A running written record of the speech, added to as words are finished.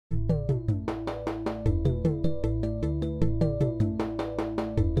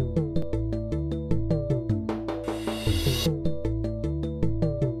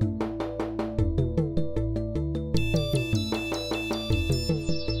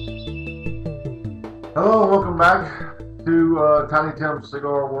Hello, welcome back to Tiny Tim's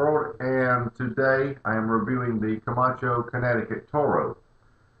Cigar World, and today I am reviewing the Camacho Connecticut Toro.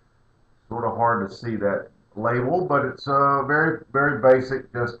 Sort of hard to see that label, but it's very, very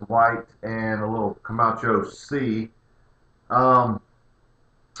basic, just white and a little Camacho C. I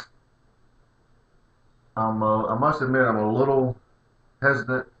must admit I'm a little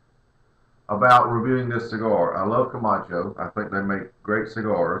hesitant about reviewing this cigar. I love Camacho. I think they make great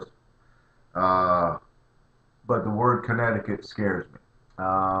cigars. But the word Connecticut scares me,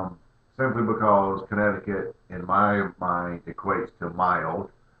 simply because Connecticut, in my mind, equates to mild,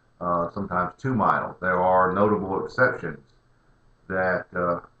 sometimes too mild. There are notable exceptions that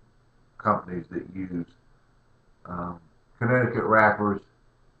companies that use Connecticut wrappers,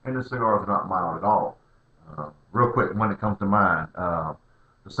 and the cigars are not mild at all. Real quick, one that comes to mind, the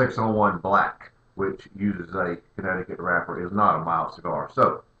 601 Black, which uses a Connecticut wrapper, is not a mild cigar.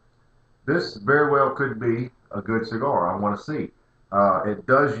 So this very well could be a good cigar. I want to see. It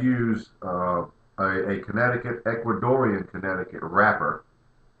does use a Connecticut, Ecuadorian Connecticut wrapper,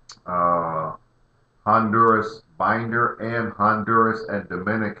 Honduras binder, and Honduras and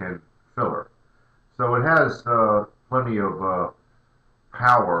Dominican filler. So it has plenty of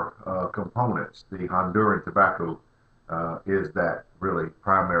power components. The Honduran tobacco is that really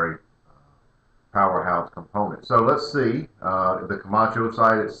primary powerhouse component. So let's see. The Camacho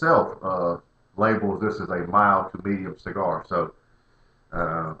side itself labels this as a mild to medium cigar. So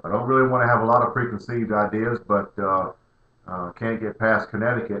I don't really want to have a lot of preconceived ideas, but can't get past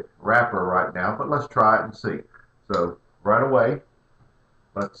Connecticut wrapper right now. But let's try it and see. So right away,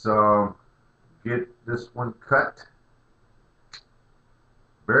 let's get this one cut.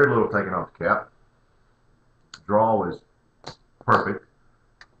 Very little taken off the cap. Draw is perfect.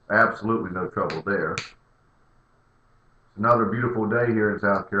 Absolutely no trouble there. It's another beautiful day here in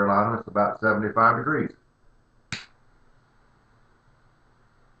South Carolina. It's about 75 degrees.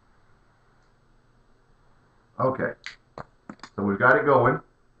 Okay, so we've got it going.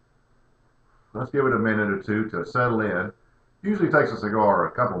 Let's give it a minute or two to settle in. Usually takes a cigar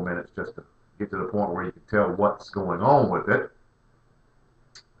a couple minutes just to get to the point where you can tell what's going on with it.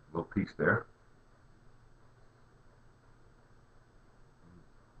 A little piece there.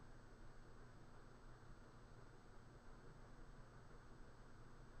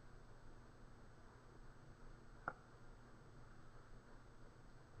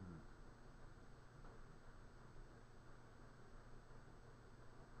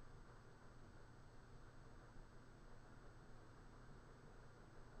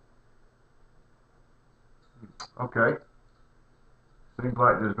 Okay, seems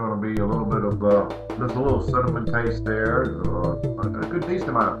like there's going to be a little bit of there's a little cinnamon taste there, a good decent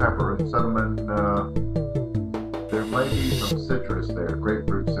amount of pepper, cinnamon. There may be some citrus there,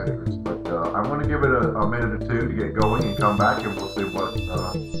 grapefruit citrus, but I'm going to give it a minute or two to get going and come back, and we'll see what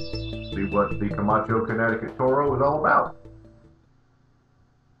the Camacho Connecticut Toro is all about.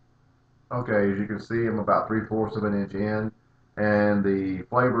 Okay, as you can see, I'm about 3/4 of an inch in, and the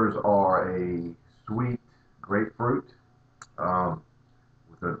flavors are a sweet grapefruit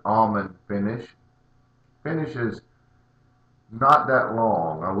with an almond finish. Finish is not that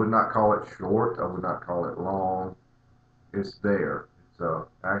long. I would not call it short. I would not call it long. It's there. It's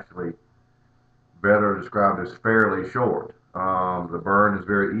actually better described as fairly short. The burn is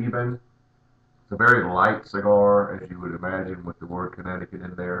very even. It's a very light cigar, as you would imagine, with the word Connecticut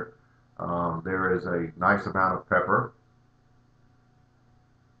in there. There is a nice amount of pepper.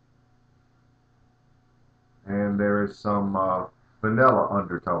 And there is some vanilla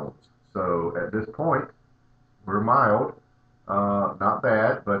undertones. So at this point, we're mild, not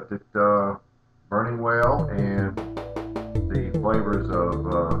bad, but it's burning well, and the flavors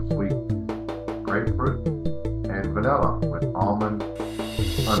of sweet grapefruit and vanilla with almond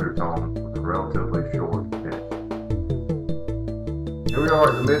undertones with a relatively short finish. Here we are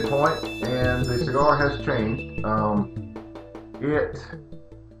at the midpoint, and the cigar has changed. It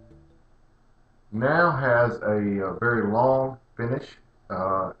now has a very long finish.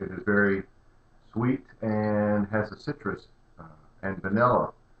 It is very sweet and has a citrus and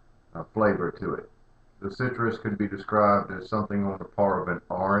vanilla flavor to it. The citrus can be described as something on the par of an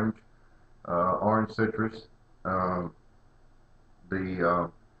orange citrus.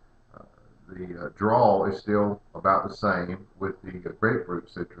 The draw is still about the same with the grapefruit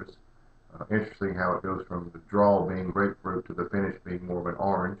citrus. Interesting how it goes from the draw being grapefruit to the finish being more of an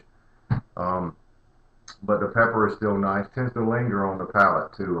orange. but the pepper is still nice. Tends to linger on the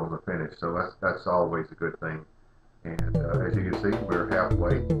palate too on the finish, so that's always a good thing. And as you can see, we're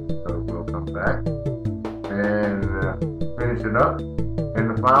halfway, so we'll come back and finish it up in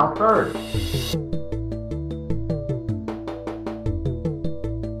the final third.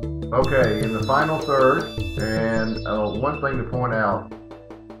 Okay, in the final third, and one thing to point out,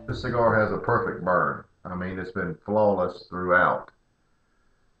 this cigar has a perfect burn. I mean, it's been flawless throughout.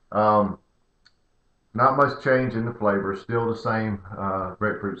 Um, Not much change in the flavor, still the same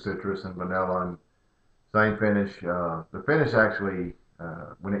grapefruit citrus and vanilla and same finish. The finish actually,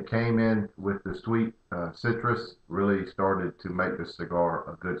 when it came in with the sweet citrus, really started to make this cigar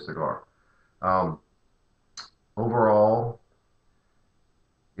a good cigar. Um, Overall,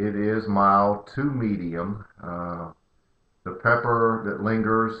 it is mild to medium. The pepper that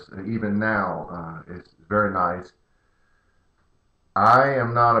lingers even now is very nice. I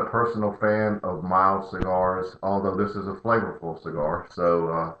am not a personal fan of mild cigars, although this is a flavorful cigar.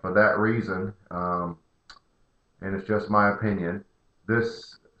 So for that reason, and it's just my opinion,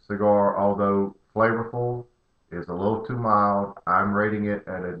 this cigar, although flavorful, is a little too mild. I'm rating it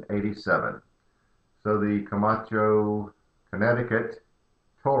at an 87. So the Camacho Connecticut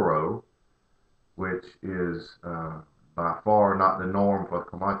Toro, which is by far not the norm for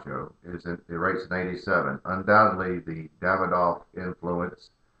Camacho, it rates an 87. Undoubtedly, the Davidoff influence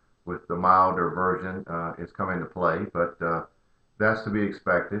with the milder version is coming to play, but that's to be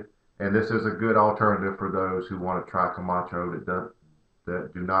expected. And this is a good alternative for those who want to try Camacho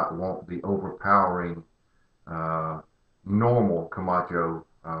that do not want the overpowering uh, normal Camacho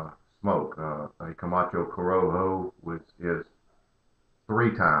smoke. A Camacho Corojo, which is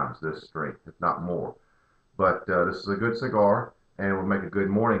 3 times this strength, if not more. But this is a good cigar and will make a good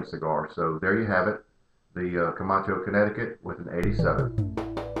morning cigar. So there you have it, the Camacho Connecticut with an 87.